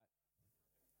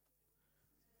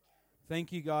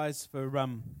Thank you guys for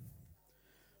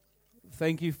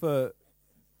thank you for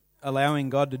allowing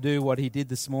God to do what He did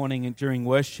this morning during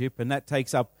worship, and that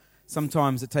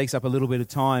sometimes it takes up a little bit of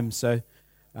time. So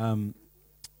I'm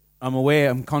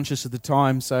conscious of the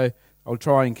time, so I'll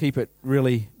try and keep it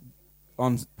really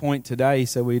on point today,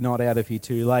 so we're not out of here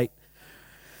too late.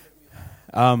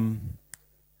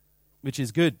 Which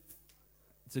is good.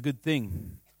 It's a good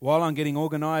thing. While I'm getting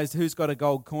organised, who's got a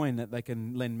gold coin that they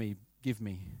can give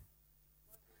me?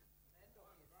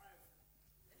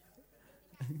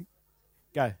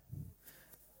 Go.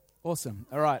 Awesome.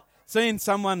 All right. Seeing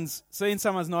someone's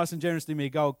nice and generous to me a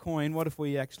gold coin, what if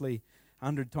we actually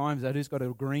 100 times that? Who's got a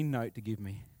green note to give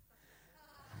me?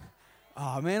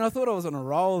 Oh, man, I thought I was on a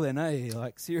roll then, eh?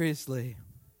 Like, seriously.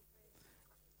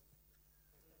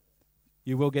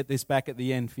 You will get this back at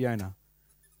the end, Fiona.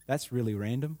 That's really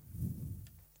random.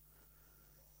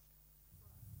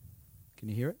 Can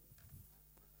you hear it?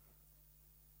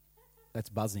 That's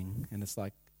buzzing, and it's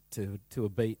like to a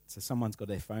beat. So someone's got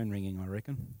their phone ringing, I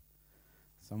reckon.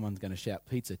 Someone's going to shout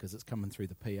pizza because it's coming through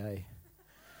the PA.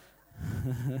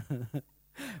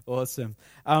 Awesome.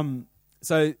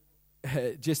 So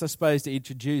just, I suppose, to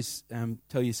introduce,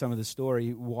 tell you some of the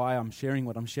story, why I'm sharing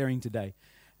what I'm sharing today.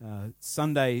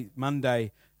 Monday,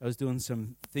 I was doing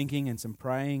some thinking and some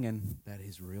praying, and that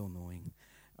is real annoying.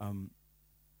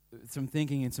 Some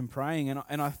thinking and some praying,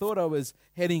 and I thought I was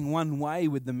heading one way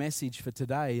with the message for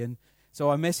today, and so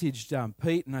I messaged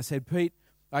Pete, and I said, Pete,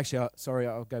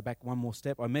 I'll go back one more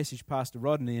step. I messaged Pastor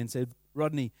Rodney and said,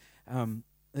 Rodney,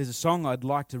 there's a song I'd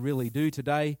like to really do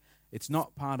today. It's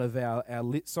not part of our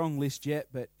song list yet,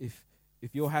 but if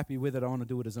you're happy with it, I want to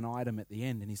do it as an item at the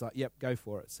end. And he's like, yep, go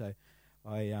for it. So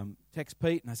I text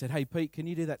Pete, and I said, hey, Pete, can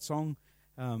you do that song,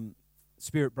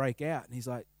 Spirit Break Out? And he's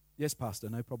like, yes, Pastor,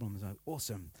 no problem. I was like,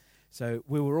 awesome. So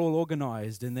we were all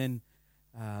organised, and then,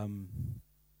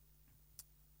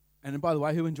 and by the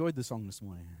way, who enjoyed the song this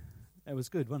morning? It was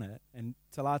good, wasn't it? And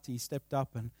Talati stepped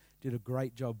up and did a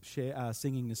great job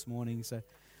singing this morning. So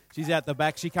she's out the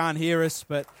back. She can't hear us,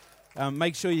 but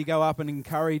make sure you go up and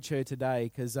encourage her today,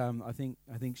 because I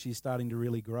think she's starting to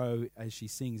really grow as she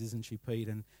sings, isn't she, Pete?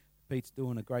 And Pete's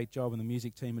doing a great job, and the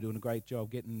music team are doing a great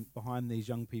job getting behind these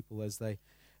young people as they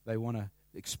want to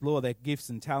explore their gifts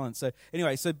and talents. So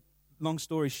anyway, long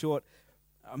story short,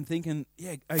 I'm thinking,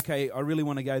 yeah, okay, I really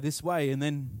want to go this way. And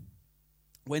then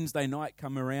Wednesday night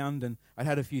come around, and I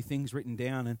had a few things written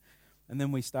down, and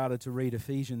then we started to read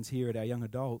Ephesians here at our young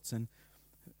adults, and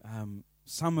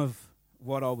some of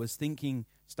what I was thinking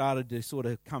started to sort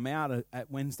of come out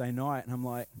at Wednesday night, and I'm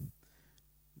like,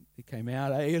 it came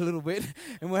out a little bit,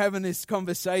 and we're having this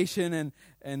conversation,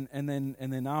 and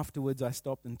then afterwards I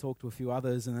stopped and talked to a few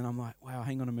others, and then I'm like, wow,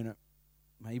 hang on a minute,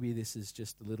 maybe this is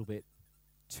just a little bit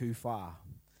too far.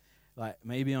 Like,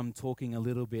 maybe I'm talking a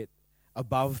little bit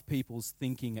above people's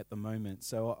thinking at the moment.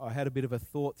 So I had a bit of a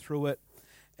thought through it,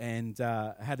 and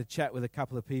I had a chat with a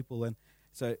couple of people, and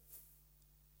so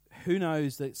who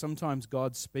knows that sometimes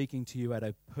God's speaking to you at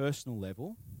a personal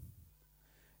level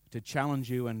to challenge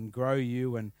you and grow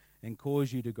you and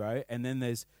cause you to grow, and then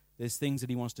there's things that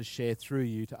He wants to share through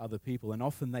you to other people, and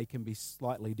often they can be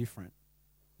slightly different.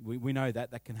 We know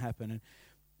that can happen.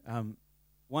 And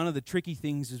one of the tricky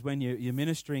things is when you're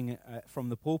ministering from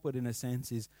the pulpit, in a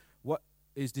sense, is what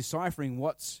is deciphering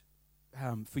what's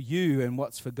for you and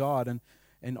what's for God.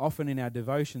 And often in our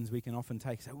devotions, we can often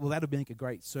say, well, that'll make a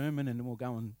great sermon, and then we'll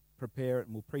go and prepare it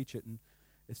and we'll preach it. And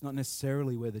it's not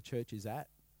necessarily where the church is at.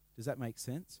 Does that make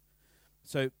sense?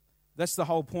 So that's the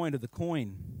whole point of the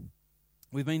coin.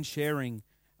 We've been sharing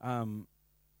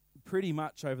pretty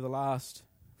much over the last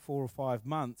 4 or 5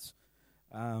 months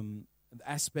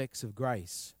aspects of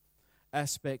grace,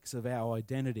 aspects of our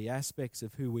identity, aspects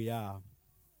of who we are.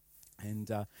 And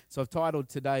so I've titled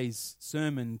today's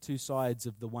sermon, Two Sides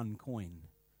of the One Coin.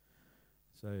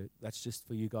 So that's just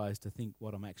for you guys to think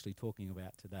what I'm actually talking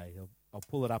about today. I'll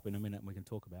pull it up in a minute and we can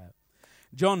talk about it.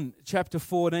 John chapter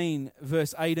 14,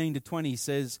 verse 18 to 20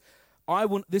 says,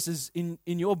 this is in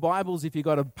your Bibles. If you've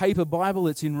got a paper Bible,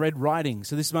 it's in red writing.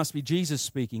 So this must be Jesus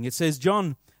speaking. It says,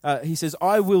 he says,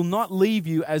 I will not leave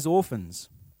you as orphans.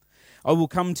 I will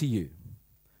come to you.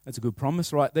 That's a good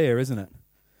promise right there, isn't it?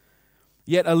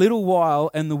 Yet a little while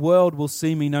and the world will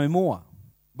see me no more.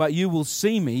 But you will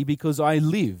see me because I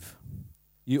live.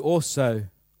 You also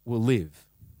will live.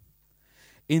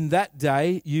 In that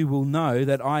day you will know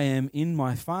that I am in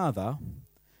my Father,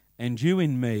 and you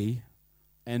in me,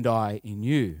 and I in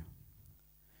you.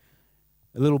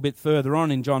 A little bit further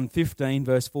on in John 15,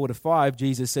 verse 4 to 5,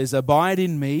 Jesus says, abide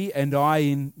in me, and I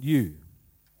in you.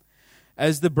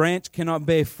 As the branch cannot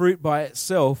bear fruit by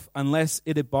itself unless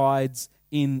it abides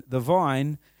in the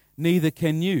vine, neither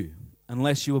can you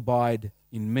unless you abide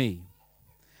in me.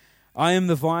 I am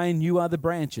the vine, you are the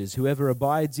branches. Whoever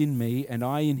abides in me and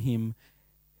I in him,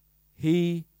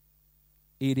 he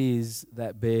it is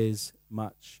that bears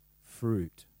much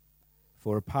fruit.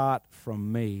 For apart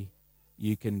from me,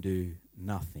 you can do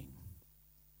nothing.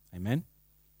 Amen?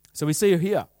 So we see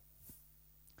here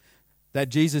that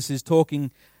Jesus is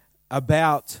talking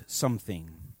about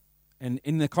something. And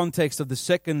in the context of the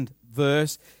second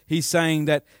verse, he's saying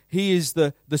that he is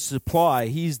the supply,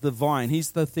 he's the vine,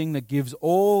 he's the thing that gives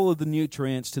all of the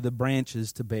nutrients to the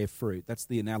branches to bear fruit. That's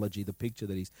the analogy, the picture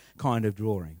that he's kind of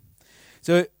drawing.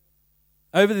 So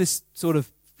over this sort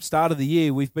of start of the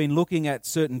year, we've been looking at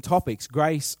certain topics: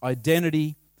 grace,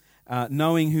 identity,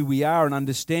 knowing who we are and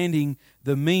understanding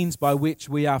the means by which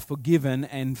we are forgiven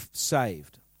and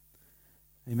saved.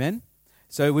 Amen?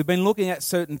 So we've been looking at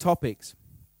certain topics.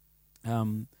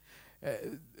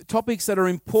 Topics that are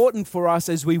important for us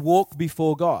as we walk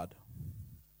before God.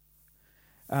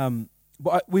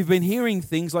 But we've been hearing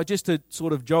things like, just to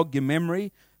sort of jog your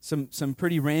memory, some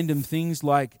pretty random things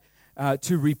like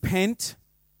to repent.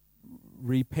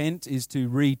 Repent is to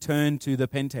return to the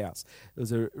penthouse.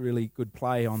 There's a really good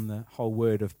play on the whole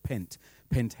word of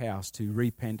penthouse. To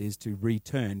repent is to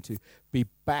return, to be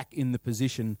back in the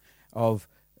position of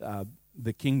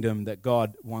the kingdom that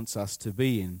God wants us to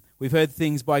be in. We've heard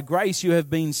things: by grace you have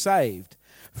been saved.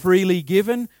 Freely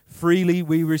given, freely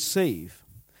we receive.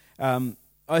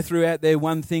 I threw out there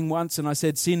one thing once and I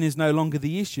said sin is no longer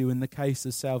the issue in the case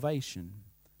of salvation,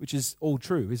 which is all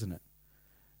true, isn't it?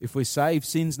 If we're saved,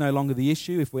 sin's no longer the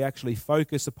issue. If we actually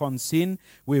focus upon sin,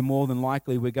 we're more than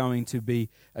likely we're going to be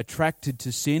attracted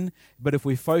to sin. But if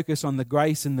we focus on the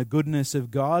grace and the goodness of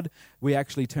God, we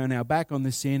actually turn our back on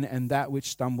the sin, and that which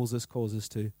stumbles us causes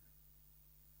to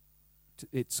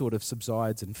it sort of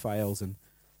subsides and fails. And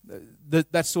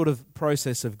that sort of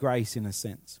process of grace in a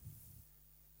sense.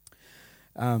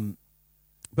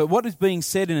 But what is being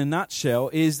said in a nutshell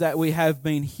is that we have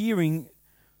been hearing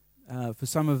for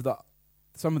some of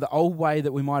the old way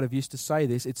that we might have used to say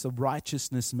this, it's a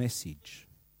righteousness message.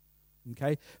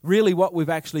 Okay? Really what we've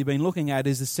actually been looking at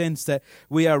is the sense that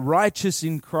we are righteous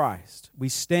in Christ. We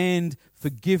stand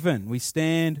forgiven. We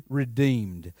stand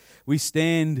redeemed. We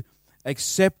stand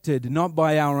accepted not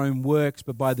by our own works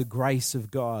but by the grace of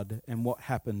God and what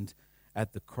happened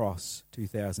at the cross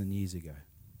 2,000 years ago.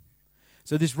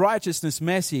 So this righteousness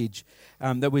message,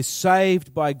 that we're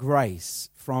saved by grace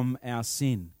from our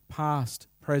sin, past,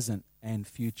 present, and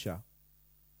future.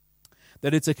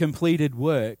 That it's a completed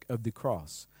work of the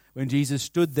cross. When Jesus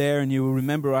stood there, and you will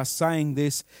remember us saying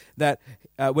this, that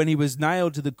when he was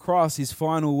nailed to the cross, his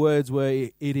final words were,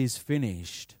 "It is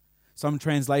finished." Some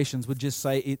translations would just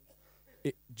say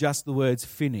just the words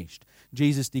 "finished."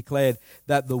 Jesus declared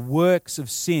that the works of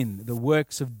sin, the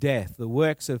works of death, the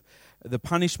works of the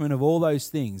punishment of all those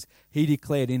things, he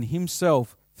declared in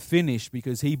himself finished,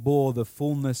 because he bore the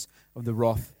fullness of the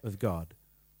wrath of God.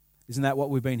 Isn't that what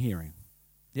we've been hearing?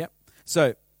 Yep.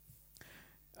 So,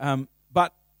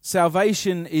 but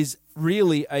salvation is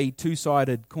really a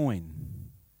two-sided coin.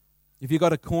 If you've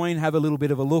got a coin, have a little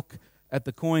bit of a look at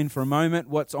the coin for a moment.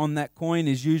 What's on that coin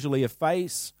is usually a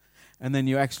face, and then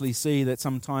you actually see that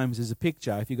sometimes there's a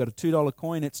picture. If you've got a $2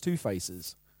 coin, it's two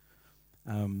faces.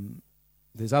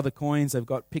 There's other coins, they've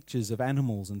got pictures of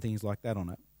animals and things like that on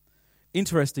it.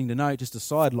 Interesting to note, just a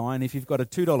sideline, if you've got a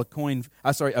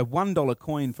 $1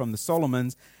 coin from the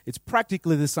Solomons, it's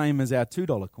practically the same as our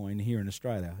 $2 coin here in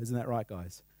Australia. Isn't that right,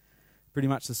 guys? Pretty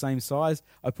much the same size.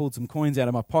 I pulled some coins out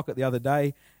of my pocket the other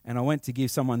day, and I went to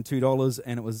give someone $2,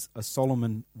 and it was a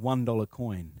Solomon $1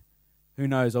 coin. Who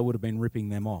knows, I would have been ripping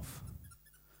them off.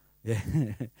 Yeah.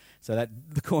 So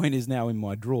the coin is now in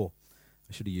my drawer.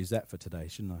 I should have used that for today,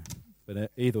 shouldn't I?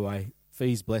 But either way,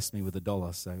 Fee's blessed me with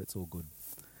 $1, so it's all good.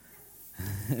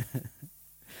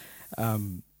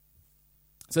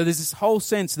 So there's this whole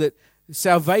sense that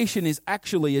salvation is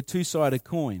actually a two-sided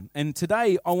coin. And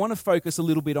today I want to focus a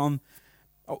little bit on,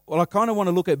 I kind of want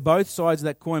to look at both sides of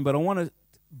that coin, but I want to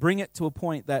bring it to a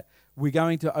point that we're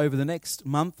going to, over the next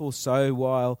month or so,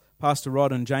 while Pastor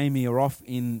Rod and Jamie are off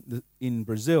in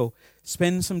Brazil,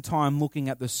 spend some time looking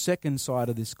at the second side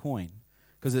of this coin,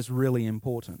 because it's really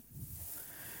important.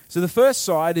 So the first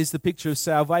side is the picture of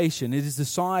salvation. It is the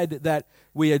side that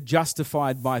we are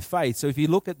justified by faith. So if you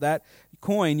look at that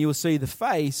coin, you'll see the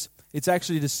face. It's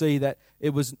actually to see that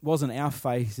it wasn't our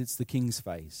face, it's the king's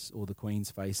face, or the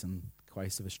queen's face in the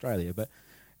case of Australia. But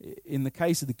in the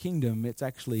case of the kingdom, it's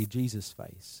actually Jesus'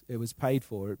 face. It was paid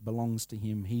for. It belongs to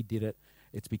him. He did it.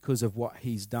 It's because of what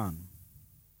he's done.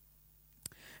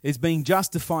 It's being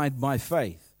justified by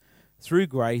faith. Through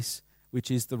grace, which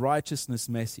is the righteousness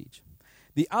message.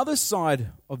 The other side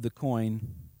of the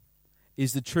coin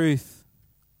is the truth,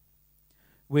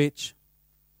 which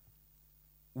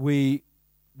we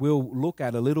will look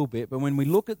at a little bit. But when we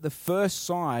look at the first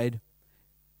side,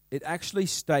 it actually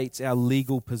states our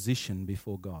legal position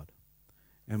before God.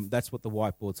 And that's what the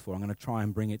whiteboard's for. I'm going to try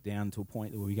and bring it down to a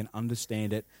point where we can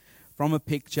understand it from a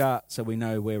picture so we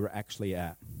know where we're actually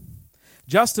at.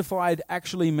 Justified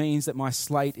actually means that my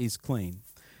slate is clean.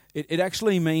 It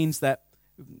actually means that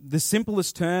the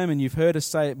simplest term, and you've heard us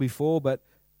say it before, but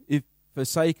if for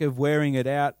sake of wearing it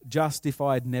out,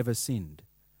 justified, never sinned.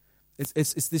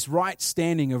 It's this right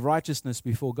standing of righteousness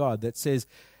before God that says,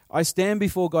 I stand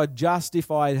before God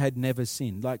justified, had never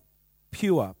sinned, like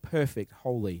pure, perfect,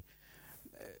 holy.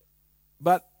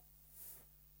 But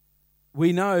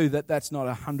we know that that's not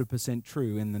 100%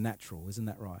 true in the natural, isn't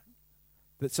that right?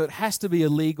 But so it has to be a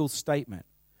legal statement.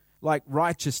 Like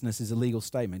righteousness is a legal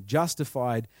statement.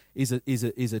 Justified is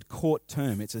a court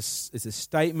term. It's a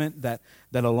statement that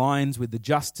aligns with the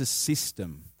justice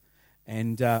system.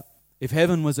 And if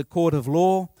heaven was a court of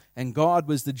law and God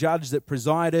was the judge that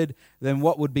presided, then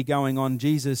what would be going on?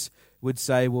 Jesus would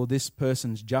say, well, this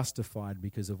person's justified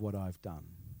because of what I've done.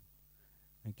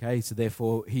 Okay, so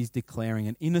therefore he's declaring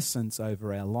an innocence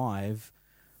over our life,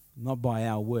 not by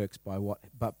our works,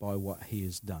 but by what he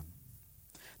has done.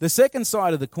 The second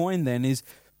side of the coin then is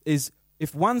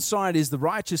if one side is the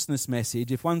righteousness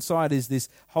message, if one side is this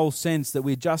whole sense that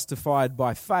we're justified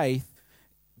by faith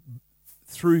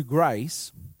through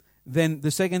grace, then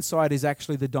the second side is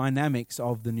actually the dynamics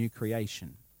of the new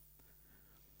creation.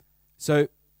 So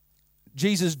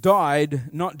Jesus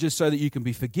died not just so that you can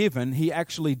be forgiven, he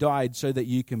actually died so that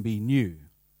you can be new.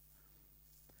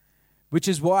 Which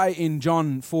is why in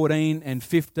John 14 and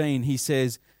 15 he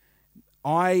says,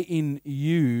 I in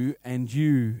you and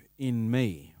you in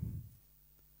me.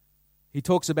 He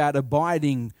talks about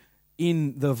abiding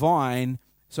in the vine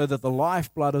so that the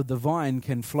lifeblood of the vine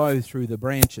can flow through the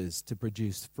branches to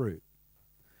produce fruit.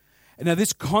 And now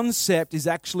this concept is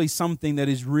actually something that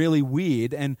is really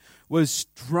weird and was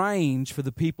strange for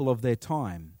the people of their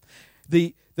time.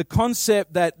 The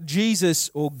concept that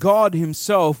Jesus or God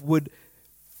himself would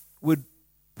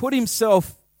put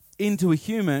himself into a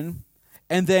human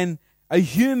and then a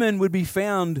human would be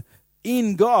found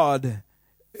in God.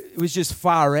 It was just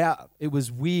far out. It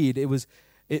was weird.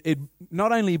 It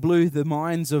not only blew the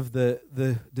minds of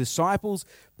the disciples,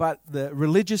 but the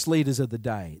religious leaders of the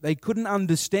day. They couldn't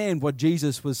understand what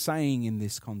Jesus was saying in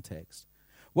this context.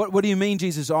 What do you mean,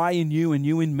 Jesus? I in you and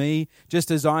you in me,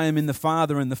 just as I am in the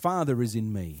Father and the Father is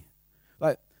in me.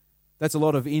 Like, that's a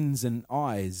lot of ins and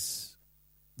I's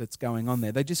that's going on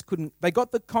there. They just couldn't. They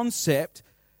got the concept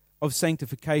of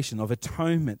sanctification, of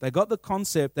atonement. They got the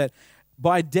concept that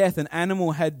by death an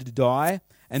animal had to die,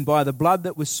 and by the blood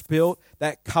that was spilt,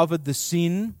 that covered the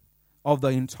sin of the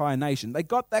entire nation. They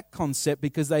got that concept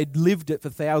because they'd lived it for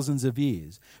thousands of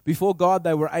years. Before God,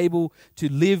 they were able to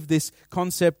live this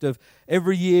concept of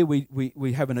every year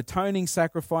we have an atoning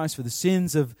sacrifice for the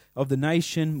sins of the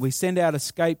nation. We send out a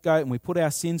scapegoat and we put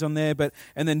our sins on there.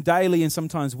 And then daily and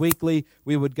sometimes weekly,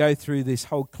 we would go through this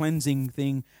whole cleansing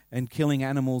thing and killing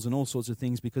animals and all sorts of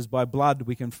things because by blood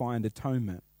we can find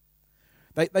atonement.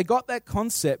 They got that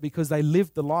concept because they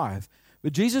lived the life.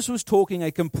 But Jesus was talking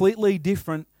a completely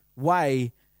different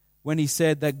way when he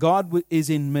said that God is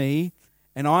in me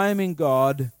and I am in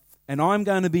God and I'm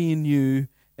going to be in you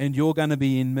and you're going to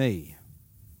be in me.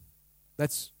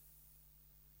 That's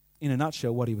in a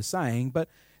nutshell what he was saying, but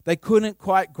they couldn't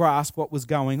quite grasp what was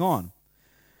going on.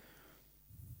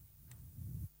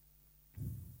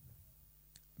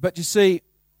 But you see,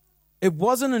 it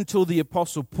wasn't until the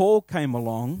Apostle Paul came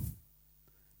along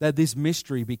that this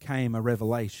mystery became a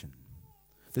revelation.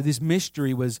 That this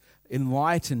mystery was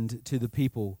enlightened to the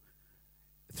people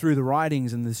through the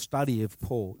writings and the study of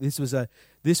Paul. This was a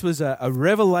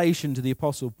revelation to the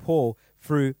Apostle Paul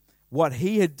through what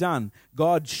he had done.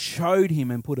 God showed him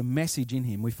and put a message in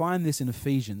him. We find this in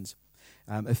Ephesians.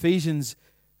 Ephesians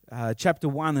chapter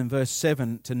 1 and verse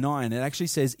 7 to 9. It actually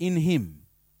says, in him.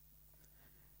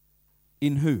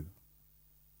 In who?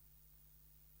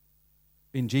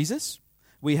 In Jesus.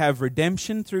 We have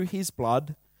redemption through his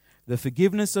blood, the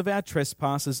forgiveness of our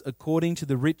trespasses according to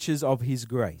the riches of his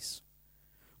grace,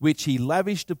 which he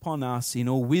lavished upon us in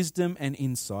all wisdom and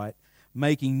insight,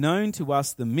 making known to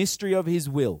us the mystery of his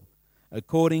will,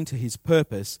 according to his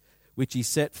purpose, which he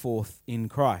set forth in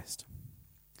Christ.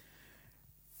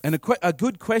 And a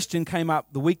good question came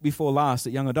up the week before last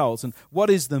at Young Adults, and what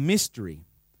is the mystery?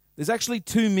 There's actually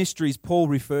two mysteries Paul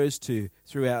refers to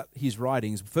throughout his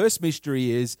writings. The first mystery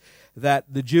is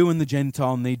that the Jew and the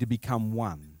Gentile need to become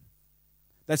one.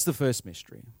 That's the first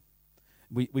mystery.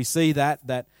 We see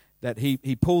that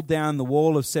he pulled down the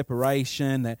wall of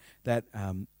separation, that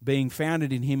being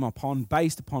founded in him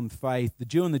based upon faith, the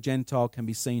Jew and the Gentile can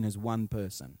be seen as one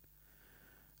person.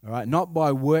 All right, not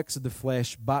by works of the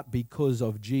flesh, but because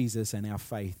of Jesus and our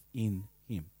faith in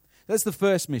him. That's the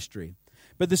first mystery.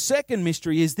 But the second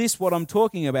mystery is this, what I'm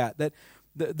talking about, that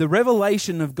the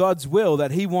revelation of God's will,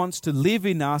 that he wants to live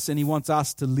in us and he wants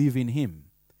us to live in him.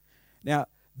 Now,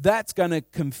 that's going to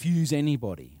confuse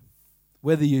anybody,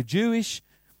 whether you're Jewish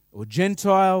or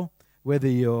Gentile, whether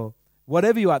you're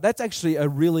whatever you are. That's actually a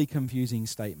really confusing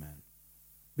statement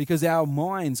because our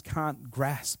minds can't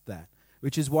grasp that,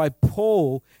 which is why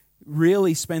Paul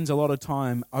really spends a lot of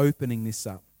time opening this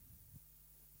up.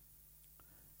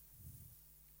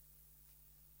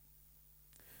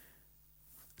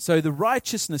 So the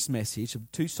righteousness message,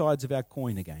 two sides of our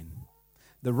coin again.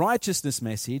 The righteousness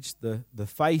message, the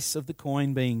face of the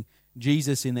coin being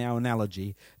Jesus in our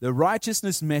analogy, the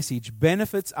righteousness message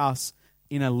benefits us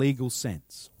in a legal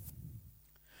sense.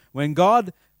 When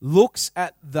God looks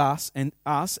at us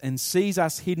and sees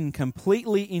us hidden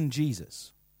completely in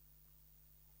Jesus.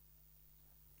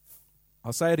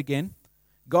 I'll say it again.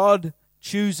 God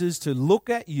chooses to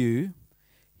look at you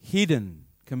hidden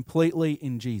completely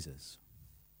in Jesus.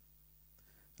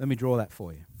 Let me draw that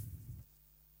for you.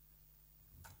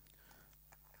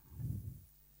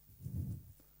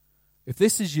 If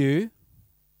this is you,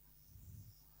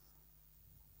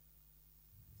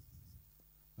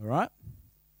 all right?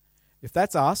 If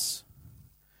that's us,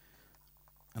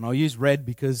 and I'll use red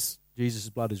because Jesus'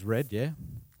 blood is red, yeah?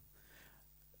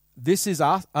 This is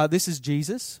us. This is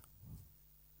Jesus.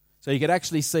 So you could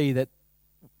actually see that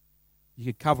you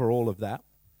could cover all of that.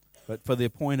 But for the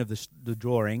point of the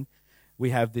drawing, we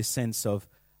have this sense of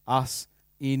us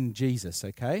in Jesus,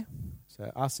 okay?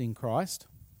 So us in Christ.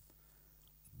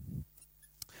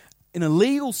 In a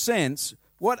legal sense,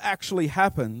 what actually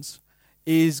happens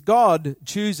is God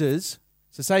chooses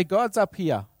to say God's up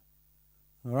here,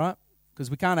 all right?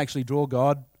 Because we can't actually draw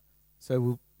God,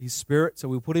 so his spirit, so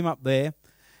we'll put him up there.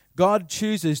 God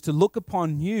chooses to look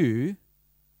upon you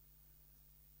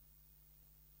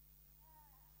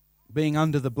being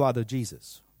under the blood of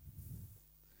Jesus.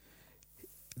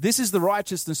 This is the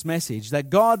righteousness message, that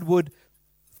God would,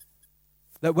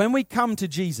 that when we come to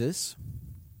Jesus,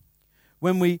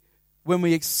 when we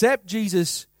accept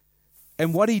Jesus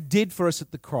and what he did for us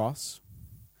at the cross,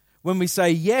 when we say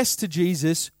yes to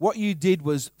Jesus, what you did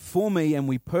was for me, and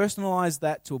we personalize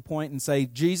that to a point and say,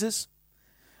 Jesus,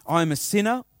 I'm a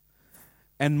sinner,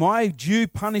 and my due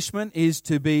punishment is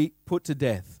to be put to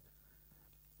death.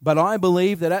 But I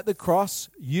believe that at the cross,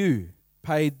 you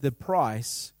paid the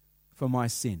price for my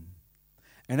sin.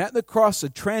 And at the cross, a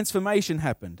transformation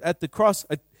happened. At the cross,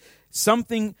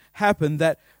 something happened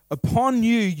that upon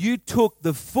you, you took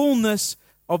the fullness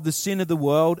of the sin of the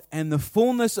world, and the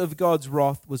fullness of God's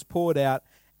wrath was poured out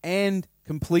and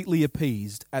completely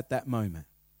appeased at that moment.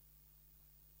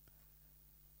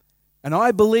 And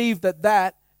I believe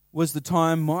that was the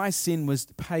time my sin was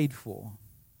paid for.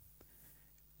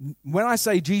 When I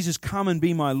say, Jesus, come and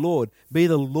be my Lord, be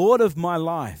the Lord of my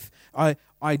life, I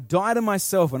die to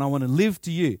myself and I want to live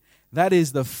to you. That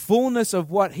is the fullness of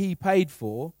what he paid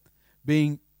for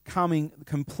coming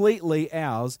completely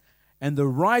ours, and the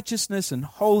righteousness and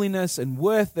holiness and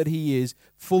worth that he is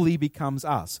fully becomes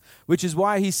us. Which is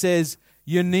why he says,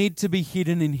 you need to be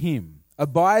hidden in him.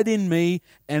 Abide in me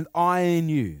and I in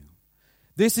you.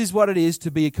 This is what it is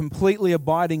to be completely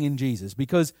abiding in Jesus.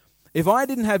 Because if I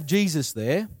didn't have Jesus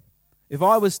there, if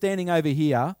I was standing over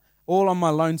here, all on my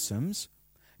lonesomes,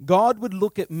 God would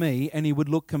look at me and he would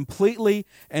look completely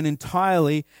and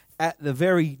entirely at the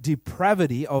very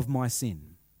depravity of my sin.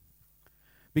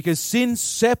 Because sin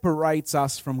separates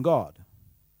us from God.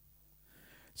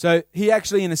 So he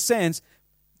actually, in a sense,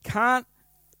 can't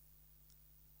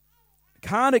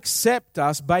accept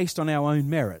us based on our own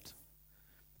merit.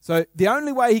 So the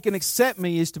only way he can accept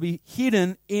me is to be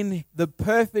hidden in the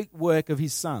perfect work of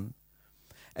his Son.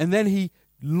 And then he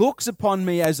looks upon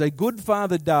me as a good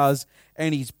father does,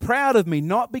 and he's proud of me,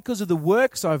 not because of the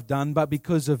works I've done, but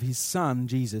because of his Son,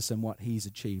 Jesus, and what he's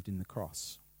achieved in the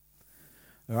cross.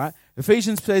 All right?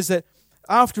 Ephesians says that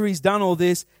after he's done all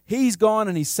this, he's gone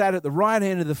and he's sat at the right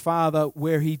hand of the Father,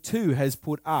 where he too has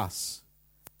put us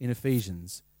in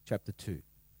Ephesians chapter 2.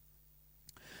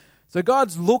 So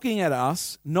God's looking at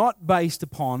us not based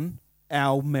upon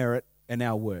our merit and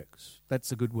our works.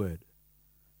 That's a good word.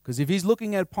 Because if he's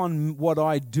looking upon what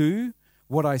I do,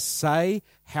 what I say,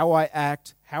 how I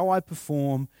act, how I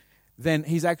perform, then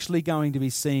he's actually going to be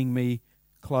seeing me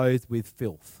clothed with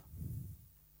filth.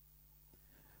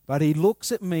 but he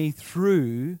looks at me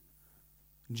through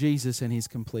Jesus and his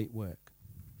complete work.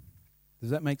 Does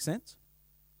that make sense?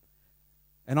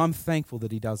 And I'm thankful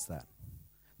that he does that.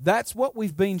 That's what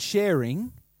we've been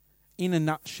sharing in a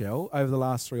nutshell over the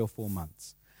last 3 or 4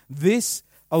 months. This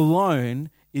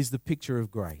alone is the picture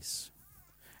of grace.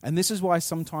 And this is why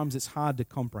sometimes it's hard to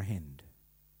comprehend.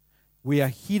 We are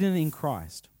hidden in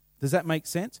Christ. Does that make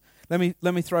sense? Let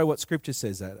me throw what Scripture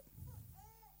says at it.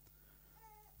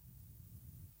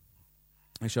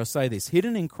 And shall I say this?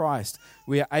 Hidden in Christ,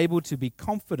 we are able to be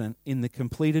confident in the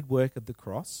completed work of the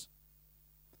cross.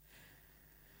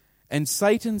 And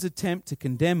Satan's attempt to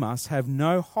condemn us have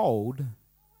no hold,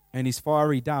 and his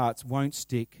fiery darts won't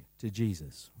stick to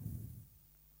Jesus.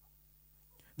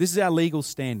 This is our legal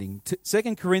standing.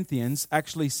 2 Corinthians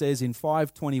actually says in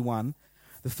 5:21,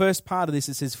 the first part of this,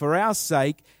 it says, "For our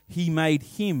sake he made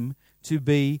him to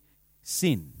be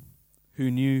sin, who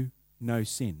knew no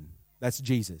sin." That's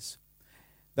Jesus.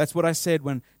 That's what I said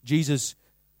when Jesus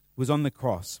was on the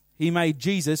cross. He made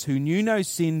Jesus, who knew no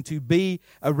sin, to be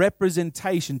a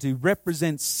representation, to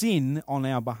represent sin on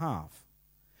our behalf.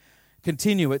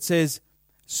 Continue, it says,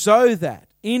 so that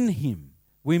in him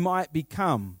we might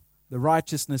become the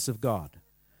righteousness of God.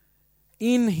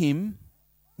 In him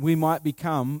we might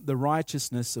become the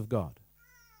righteousness of God.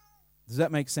 Does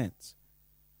that make sense?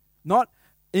 Not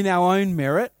in our own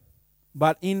merit,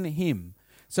 but in him.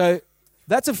 So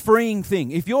that's a freeing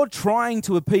thing. If you're trying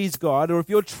to appease God, or if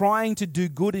you're trying to do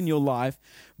good in your life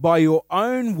by your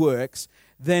own works,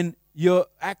 then you're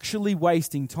actually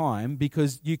wasting time,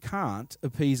 because you can't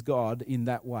appease God in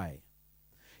that way.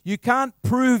 You can't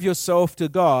prove yourself to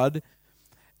God,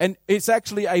 and it's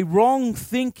actually a wrong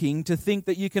thinking to think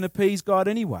that you can appease God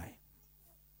anyway.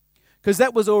 Because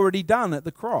that was already done at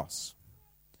the cross.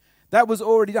 That was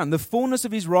already done. The fullness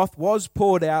of his wrath was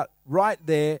poured out right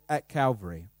there at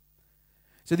Calvary.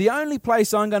 So the only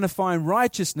place I'm going to find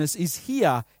righteousness is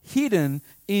here, hidden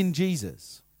in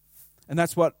Jesus. And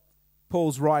that's what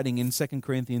Paul's writing in 2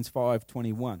 Corinthians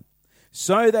 5:21.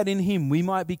 So that in him we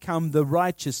might become the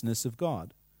righteousness of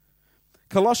God.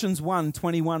 Colossians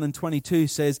 1:21 and 22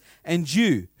 says, "And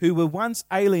you, who were once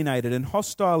alienated and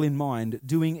hostile in mind,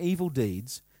 doing evil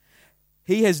deeds,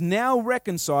 he has now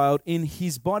reconciled in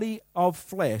his body of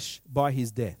flesh by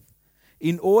his death,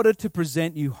 in order to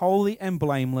present you holy and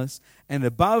blameless and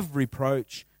above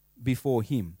reproach before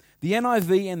him." The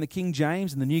NIV and the King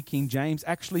James and the New King James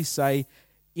actually say,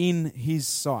 "in his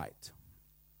sight,"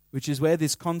 which is where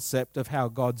this concept of how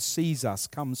God sees us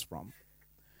comes from.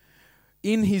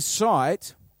 In his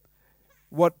sight,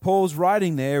 what Paul's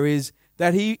writing there is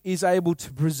that he is able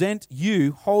to present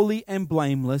you holy and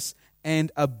blameless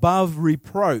and above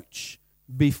reproach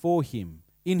before him.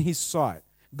 In his sight,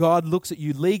 God looks at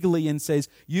you legally and says,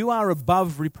 you are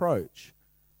above reproach.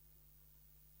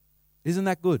 Isn't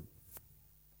that good?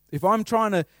 If I'm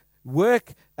trying to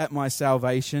work at my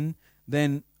salvation,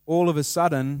 then all of a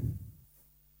sudden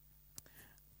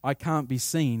I can't be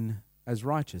seen as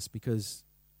righteous, because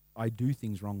I do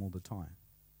things wrong all the time.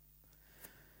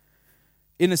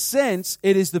 In a sense,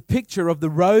 it is the picture of the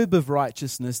robe of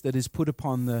righteousness that is put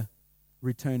upon the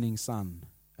returning son,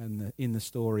 and in the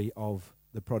story of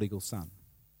the prodigal son.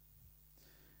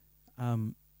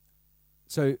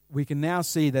 So we can now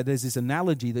see that there's this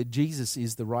analogy that Jesus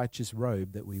is the righteous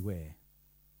robe that we wear.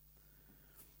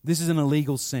 This is in a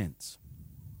legal sense.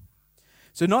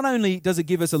 So not only does it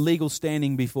give us a legal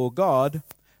standing before God,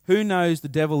 who knows the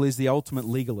devil is the ultimate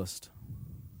legalist?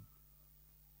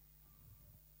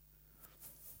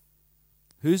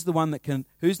 Who's the one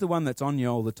that's on you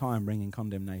all the time bringing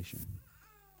condemnation?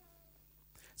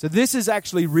 So this is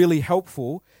actually really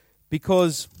helpful,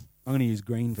 because I'm going to use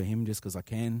green for him just because I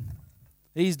can.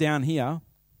 He's down here.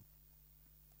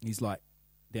 He's like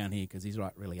down here because he's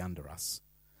right really under us,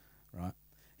 right?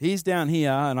 He's down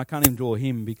here, and I can't even draw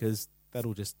him because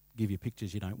that'll just give you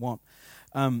pictures you don't want.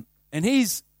 And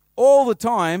he's all the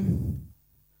time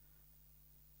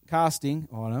casting.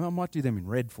 Oh, I might do them in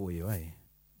red for you, eh?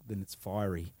 Then it's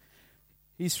fiery.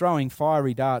 He's throwing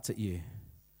fiery darts at you.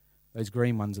 Those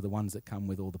green ones are the ones that come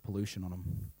with all the pollution on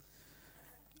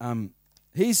them.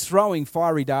 He's throwing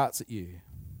fiery darts at you.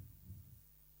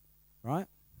 Right?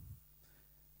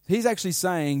 He's actually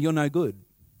saying you're no good.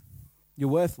 You're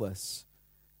worthless.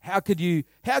 How could you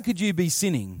be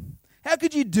sinning? How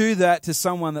could you do that to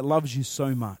someone that loves you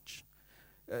so much?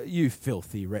 You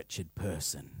filthy, wretched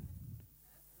person.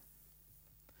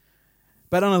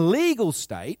 But on a legal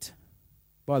state,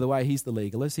 by the way, he's the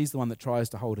legalist. He's the one that tries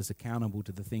to hold us accountable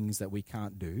to the things that we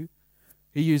can't do.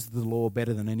 He used the law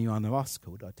better than anyone of us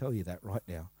could. I tell you that right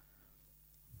now.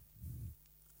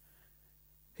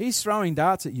 He's throwing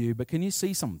darts at you, but can you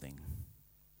see something?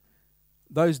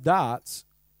 Those darts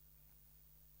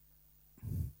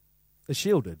are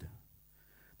shielded.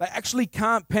 They actually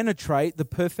can't penetrate the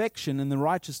perfection and the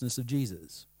righteousness of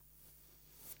Jesus.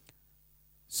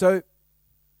 So,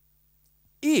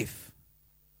 if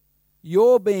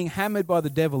you're being hammered by the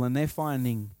devil and they're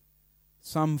finding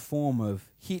some form of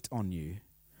hit on you,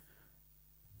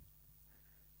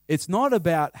 it's not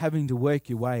about having to work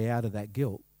your way out of that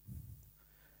guilt.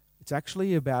 It's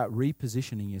actually about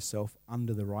repositioning yourself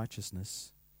under the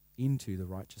righteousness, into the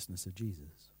righteousness of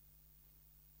Jesus.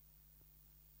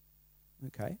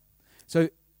 Okay? So,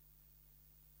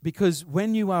 because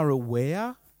when you are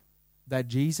aware that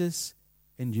Jesus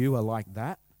and you are like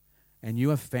that, and you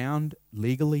are found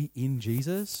legally in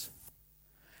Jesus,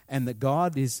 and that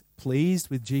God is pleased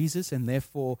with Jesus, and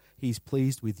therefore He's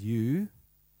pleased with you,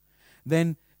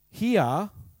 then here,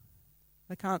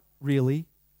 they can't really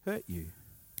hurt you.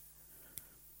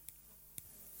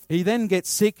 He then gets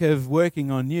sick of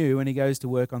working on you, and he goes to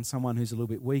work on someone who's a little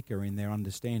bit weaker in their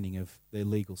understanding of their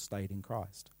legal state in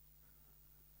Christ.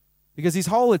 Because his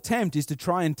whole attempt is to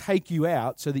try and take you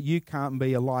out so that you can't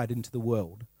be a light into the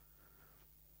world.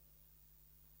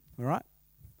 All right?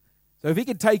 So if he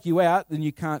could take you out, then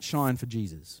you can't shine for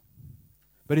Jesus.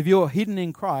 But if you're hidden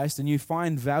in Christ and you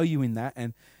find value in that,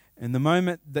 and the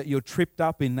moment that you're tripped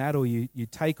up in that, or you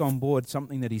take on board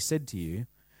something that he said to you,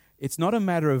 it's not a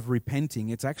matter of repenting.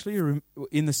 It's actually,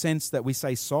 in the sense that we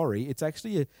say sorry, it's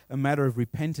actually a matter of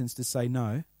repentance to say,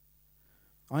 no,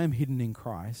 I am hidden in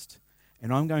Christ,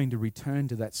 and I'm going to return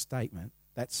to that state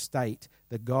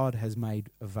that God has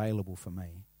made available for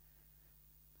me.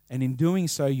 And in doing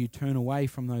so, you turn away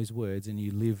from those words and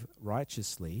you live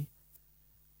righteously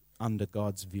under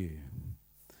God's view.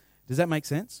 Does that make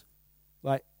sense?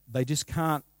 Like, they just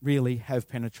can't really have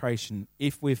penetration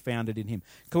if we've found it in Him.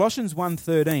 Colossians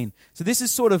 1:13. So this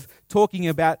is sort of talking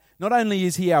about not only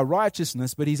is He our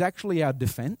righteousness, but He's actually our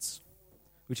defense,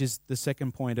 which is the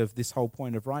second point of this whole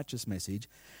point of righteous message.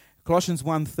 Colossians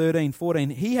 1:13, 14.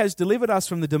 He has delivered us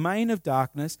from the domain of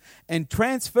darkness and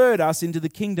transferred us into the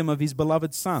kingdom of His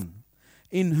beloved Son,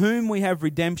 in whom we have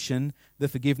redemption, the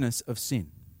forgiveness of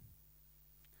sin.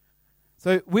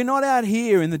 So we're not out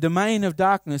here in the domain of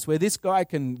darkness where this guy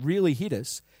can really hit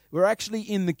us. We're actually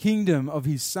in the kingdom of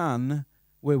His Son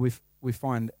where we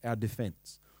find our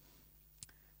defense.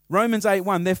 Romans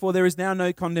 8:1. Therefore there is now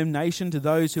no condemnation to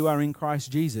those who are in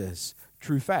Christ Jesus.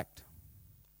 True fact.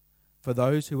 For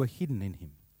those who are hidden in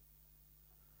Him.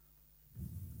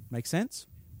 Make sense?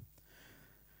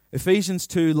 Ephesians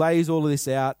 2 lays all of this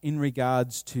out in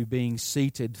regards to being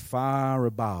seated far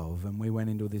above. And we went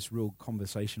into this real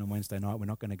conversation on Wednesday night. We're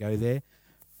not going to go there.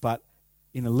 But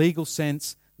in a legal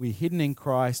sense, we're hidden in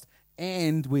Christ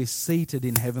and we're seated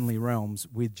in heavenly realms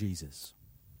with Jesus.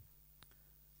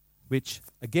 Which,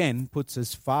 again, puts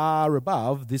us far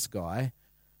above this guy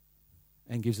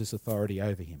and gives us authority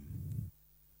over him.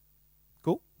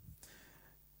 Cool?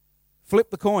 Flip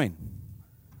the coin.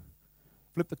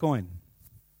 Flip the coin.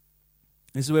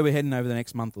 This is where we're heading over the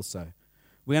next month or so.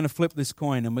 We're going to flip this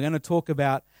coin and we're going to talk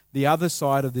about the other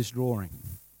side of this drawing,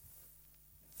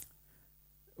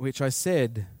 which I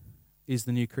said is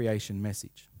the new creation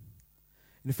message.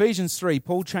 In Ephesians 3,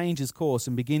 Paul changes course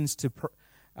and begins to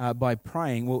by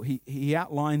praying. Well, he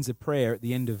outlines a prayer at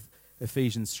the end of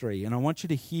Ephesians 3, and I want you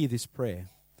to hear this prayer.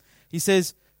 He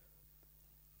says,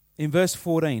 in verse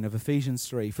 14 of Ephesians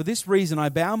 3, for this reason I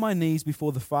bow my knees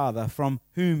before the Father, from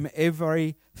whom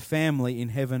every family in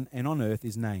heaven and on earth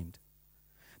is named,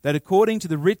 that according to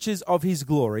the riches of His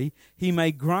glory He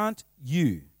may grant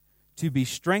you to be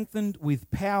strengthened with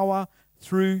power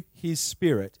through His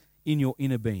Spirit in your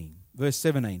inner being. Verse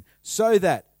 17, so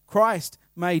that Christ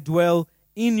may dwell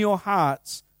in your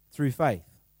hearts through faith,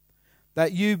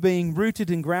 that you, being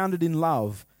rooted and grounded in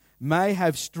love, may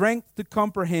have strength to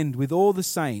comprehend with all the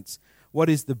saints what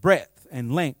is the breadth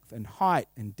and length and height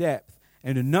and depth,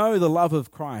 and to know the love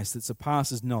of Christ that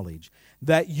surpasses knowledge,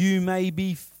 that you may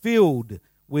be filled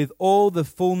with all the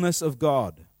fullness of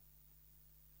God.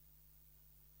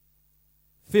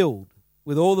 Filled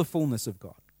with all the fullness of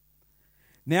God.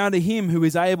 Now to Him who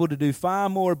is able to do far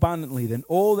more abundantly than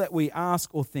all that we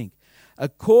ask or think,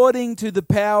 according to the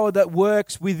power that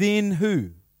works within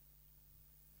who?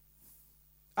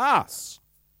 Us.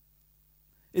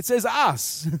 It says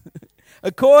us.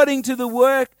 According to the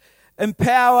work and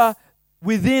power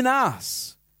within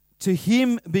us. To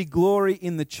Him be glory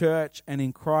in the church and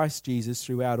in Christ Jesus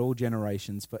throughout all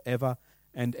generations, forever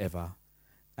and ever.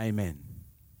 Amen.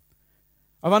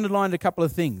 I've underlined a couple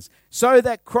of things. So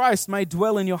that Christ may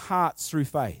dwell in your hearts through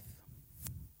faith.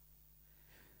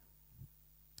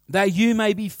 that you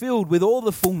may be filled with all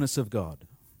the fullness of God,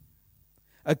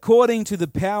 according to the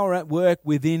power at work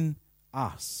within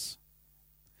us.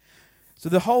 So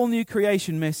the whole new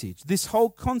creation message, this whole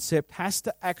concept has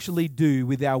to actually do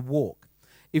with our walk.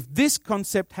 If this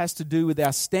concept has to do with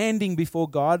our standing before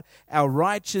God, our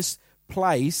righteous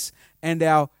place, and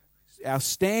our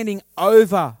standing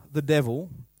over the devil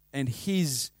and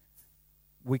his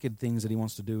wicked things that he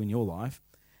wants to do in your life,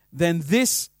 then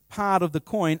this part of the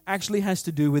coin actually has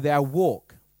to do with our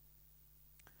walk.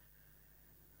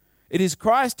 It is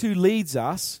Christ who leads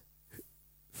us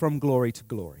from glory to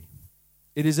glory.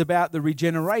 It is about the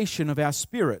regeneration of our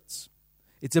spirits.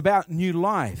 It's about new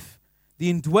life, the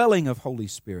indwelling of Holy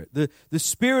Spirit, the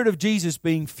Spirit of Jesus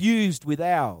being fused with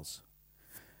ours,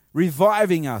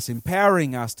 reviving us,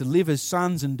 empowering us to live as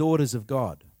sons and daughters of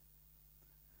God.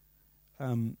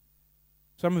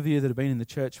 Some of you that have been in the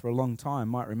church for a long time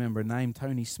might remember a name,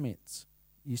 Tony Smits.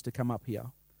 He used to come up here.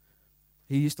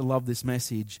 He used to love this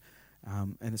message,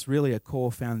 and it's really a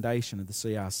core foundation of the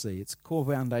CRC. It's a core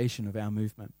foundation of our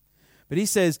movement. But he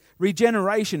says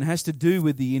regeneration has to do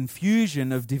with the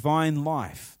infusion of divine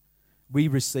life we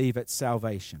receive at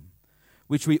salvation,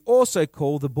 which we also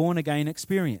call the born-again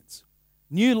experience.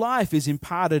 New life is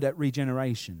imparted at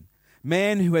regeneration.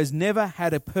 Man who has never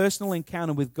had a personal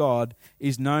encounter with God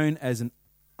is known as an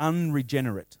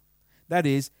unregenerate. That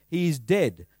is, he is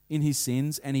dead in his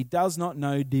sins and he does not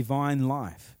know divine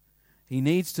life. He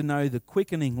needs to know the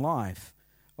quickening life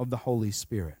of the Holy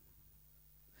Spirit.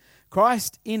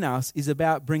 Christ in us is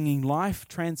about bringing life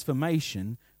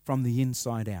transformation from the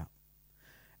inside out.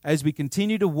 As we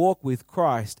continue to walk with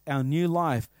Christ, our new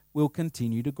life will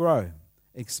continue to grow,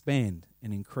 expand,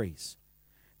 and increase.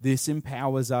 This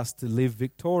empowers us to live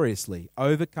victoriously,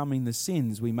 overcoming the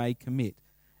sins we may commit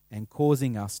and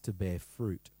causing us to bear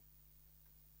fruit.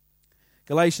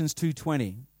 Galatians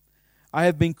 2:20, I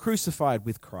have been crucified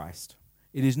with Christ.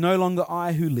 It is no longer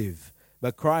I who live,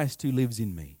 but Christ who lives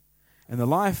in me. And the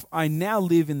life I now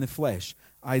live in the flesh,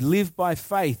 I live by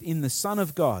faith in the Son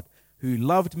of God, who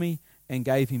loved me and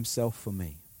gave himself for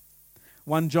me.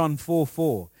 1 John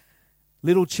 4:4,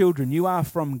 little children, you are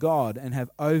from God and have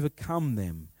overcome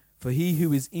them, for he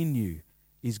who is in you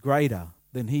is greater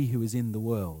than he who is in the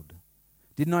world.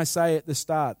 Didn't I say at the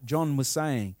start, John was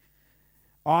saying,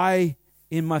 I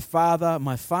in my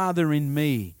Father in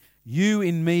me, you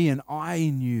in me and I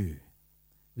in you,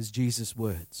 was Jesus'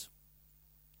 words.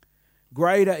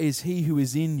 Greater is he who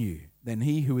is in you than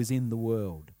he who is in the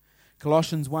world.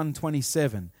 Colossians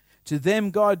 1:27, to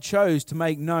them God chose to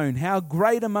make known how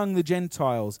great among the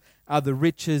Gentiles are the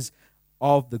riches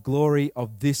of the glory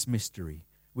of this mystery,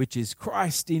 which is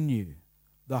Christ in you,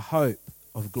 the hope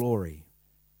of glory.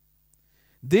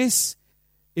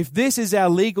 If this is our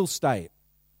legal state,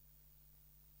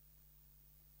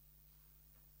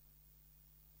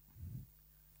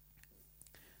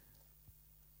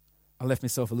 I left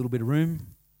myself a little bit of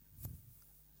room.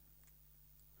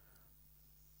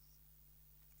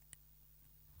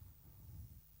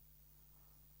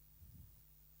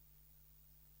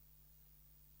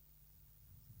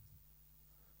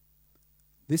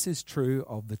 This is true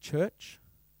of the church,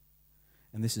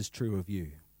 and this is true of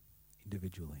you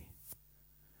individually.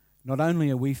 Not only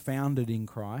are we founded in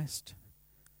Christ,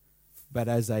 but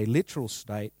as a literal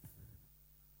state,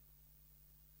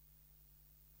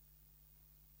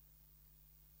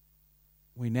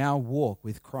 we now walk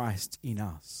with Christ in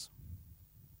us.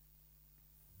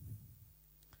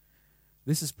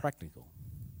 This is practical.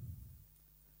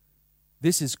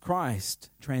 This is Christ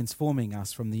transforming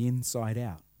us from the inside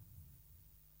out.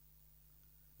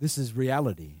 This is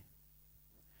reality.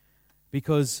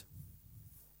 Because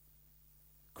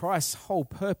Christ's whole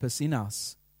purpose in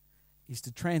us is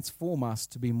to transform us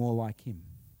to be more like him.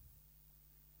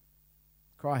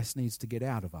 Christ needs to get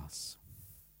out of us.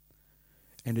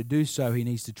 And to do so, he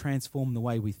needs to transform the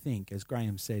way we think, as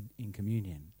Graham said in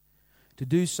communion. To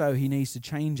do so, he needs to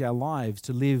change our lives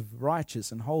to live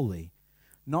righteous and holy,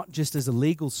 not just as a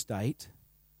legal state,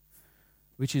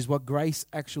 which is what grace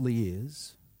actually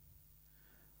is,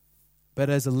 but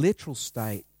as a literal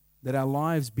state, that our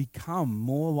lives become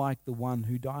more like the one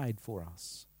who died for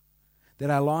us. That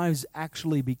our lives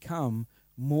actually become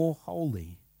more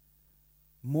holy,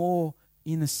 more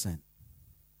innocent,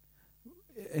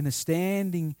 in a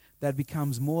standing that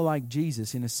becomes more like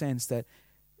Jesus, in a sense that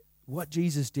what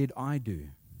Jesus did, I do.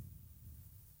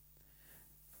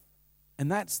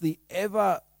 And that's the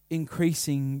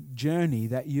ever-increasing journey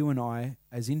that you and I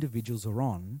as individuals are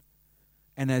on,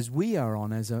 and as we are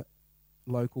on as a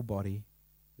local body,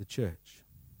 the church.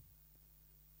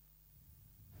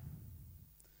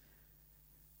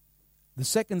 The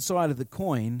second side of the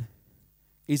coin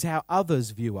is how others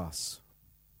view us.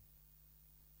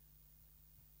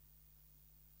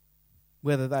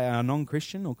 Whether they are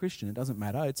non-Christian or Christian, it doesn't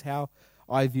matter. It's how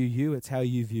I view you, it's how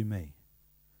you view me.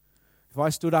 If I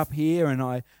stood up here and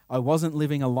I wasn't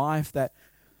living a life that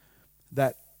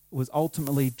was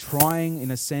ultimately trying, in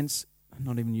a sense, I'm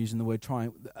not even using the word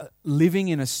trying, living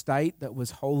in a state that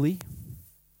was holy,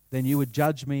 then you would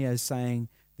judge me as saying,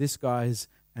 this guy's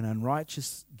an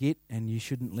unrighteous git and you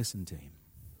shouldn't listen to him.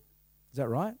 Is that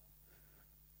right?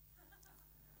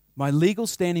 My legal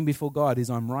standing before God is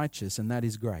I'm righteous, and that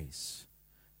is grace.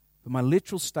 But my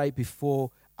literal state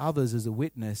before others as a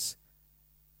witness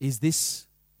is this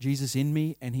Jesus in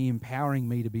me and he empowering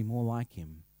me to be more like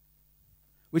him.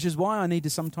 Which is why I need to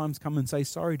sometimes come and say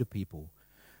sorry to people.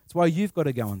 It's why you've got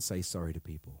to go and say sorry to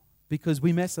people, because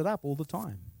we mess it up all the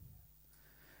time.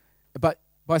 But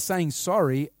by saying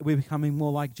sorry, we're becoming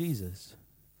more like Jesus.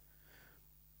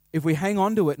 If we hang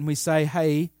on to it and we say,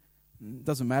 hey, it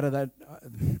doesn't matter, that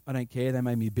I don't care, they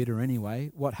made me bitter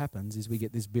anyway, what happens is we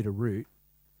get this bitter root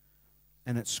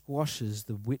and it squashes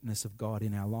the witness of God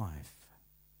in our life.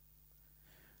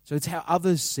 So it's how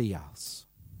others see us.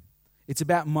 It's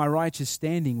about my righteous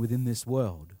standing within this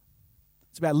world.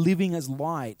 It's about living as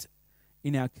light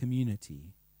in our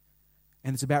community.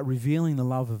 And it's about revealing the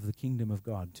love of the kingdom of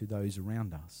God to those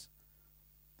around us.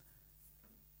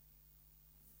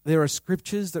 There are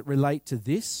scriptures that relate to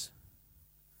this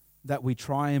that we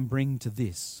try and bring to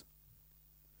this.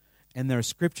 And there are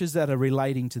scriptures that are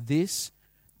relating to this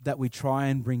that we try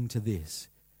and bring to this.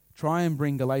 Try and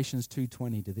bring Galatians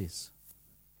 2:20 to this.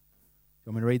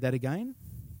 You want me to read that again?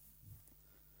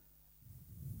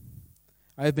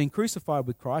 I have been crucified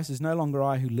with Christ. It is no longer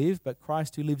I who live, but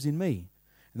Christ who lives in me.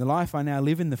 In the life I now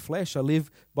live in the flesh, I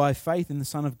live by faith in the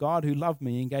Son of God who loved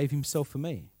me and gave himself for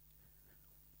me.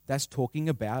 That's talking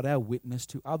about our witness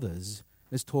to others.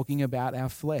 It's talking about our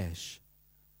flesh.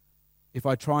 If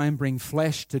I try and bring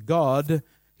flesh to God,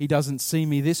 he doesn't see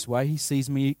me this way. He sees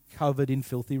me covered in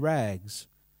filthy rags.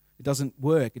 It doesn't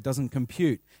work. It doesn't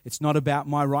compute. It's not about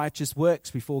my righteous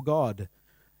works before God.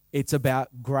 It's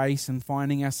about grace and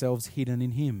finding ourselves hidden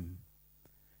in him.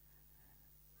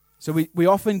 So we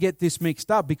often get this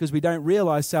mixed up because we don't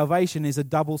realize salvation is a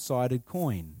double-sided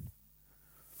coin.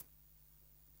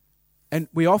 And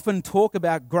we often talk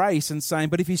about grace and saying,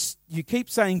 but if you keep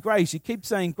saying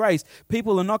grace,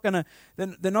 people are not going to,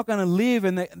 they're not going to live,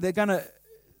 and they're going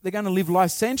to live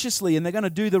licentiously, and they're going to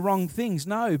do the wrong things.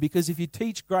 No, because if you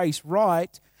teach grace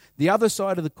right, the other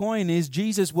side of the coin is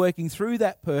Jesus working through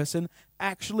that person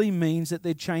actually means that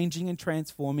they're changing and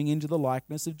transforming into the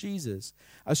likeness of Jesus,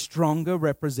 a stronger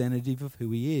representative of who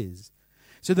he is.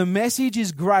 So the message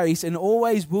is grace and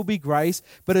always will be grace,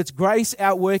 but it's grace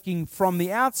outworking from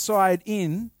the outside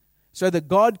in so that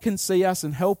God can see us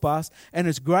and help us, and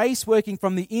it's grace working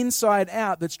from the inside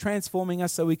out that's transforming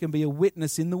us so we can be a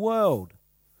witness in the world.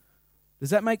 Does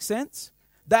that make sense?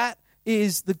 That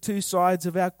is the two sides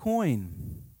of our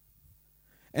coin.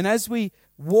 And as we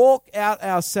walk out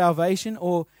our salvation,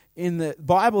 or in the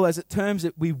Bible as it terms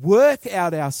it, we work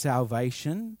out our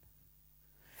salvation,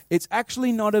 it's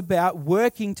actually not about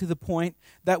working to the point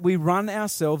that we run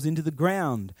ourselves into the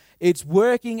ground. It's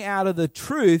working out of the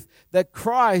truth that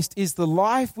Christ is the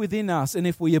life within us, and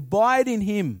if we abide in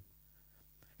him,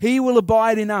 he will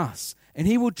abide in us. And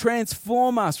he will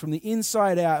transform us from the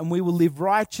inside out, and we will live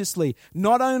righteously,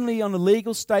 not only on a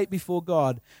legal state before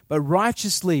God, but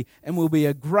righteously, and will be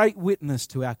a great witness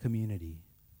to our community.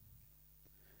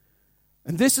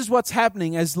 And this is what's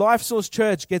happening as LifeSource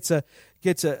Church gets a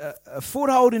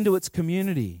foothold into its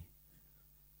community.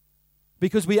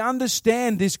 Because we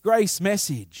understand this grace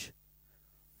message,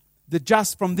 that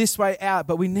just from this way out,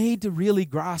 but we need to really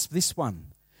grasp this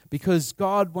one, because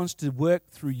God wants to work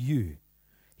through you.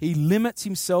 He limits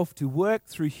himself to work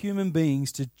through human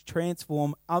beings to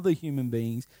transform other human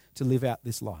beings to live out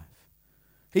this life.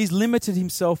 He's limited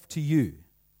himself to you.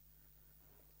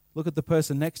 Look at the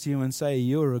person next to you and say,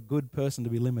 you're a good person to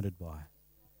be limited by.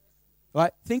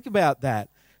 Right? Think about that.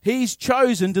 He's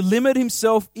chosen to limit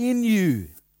himself in you.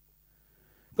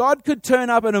 God could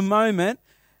turn up in a moment,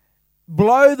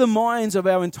 blow the minds of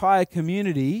our entire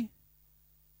community,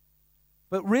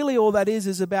 but really all that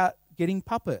is about getting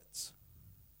puppets.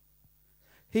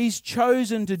 He's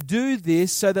chosen to do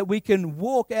this so that we can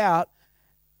walk out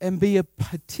and be a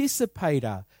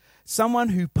participator, someone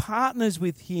who partners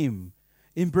with him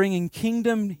in bringing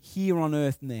kingdom here on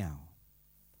earth now.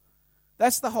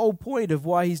 That's the whole point of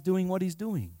why he's doing what he's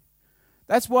doing.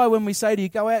 That's why when we say to you,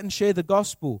 go out and share the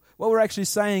gospel, what we're actually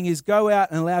saying is go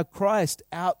out and allow Christ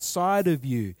outside of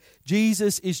you.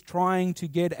 Jesus is trying to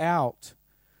get out.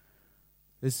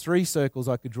 There's 3 circles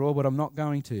I could draw, but I'm not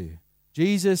going to.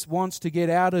 Jesus wants to get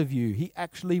out of you. He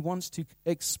actually wants to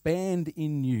expand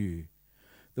in you.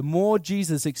 The more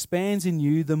Jesus expands in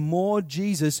you, the more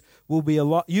Jesus will be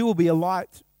you will be a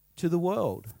light to the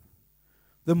world.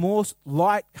 The more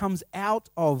light comes out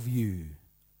of you.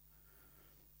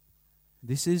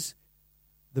 This is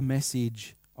the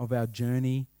message of our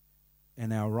journey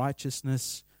and our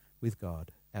righteousness with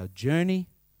God. Our journey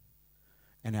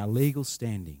and our legal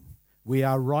standing. We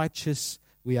are righteous,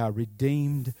 we are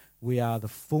redeemed, we are the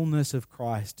fullness of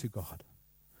Christ to God.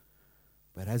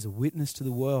 But as a witness to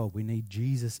the world, we need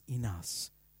Jesus in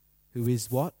us, who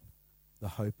is what? The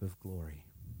hope of glory.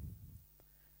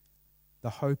 The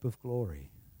hope of glory.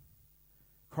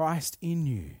 Christ in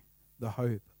you, the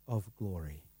hope of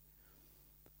glory.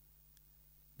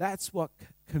 That's what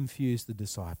confused the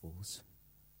disciples.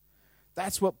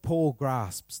 That's what Paul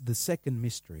grasps, the second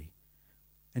mystery.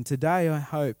 And today I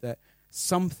hope that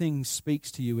something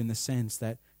speaks to you in the sense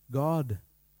that God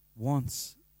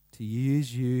wants to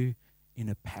use you in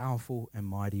a powerful and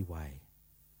mighty way.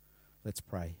 Let's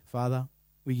pray. Father,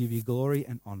 we give you glory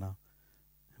and honor,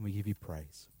 and we give you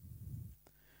praise.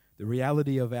 The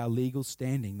reality of our legal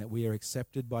standing, that we are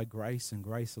accepted by grace and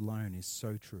grace alone, is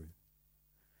so true.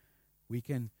 We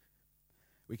can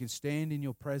stand in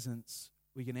your presence.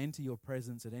 We can enter your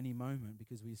presence at any moment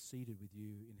because we are seated with you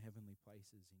in heavenly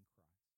places in Christ.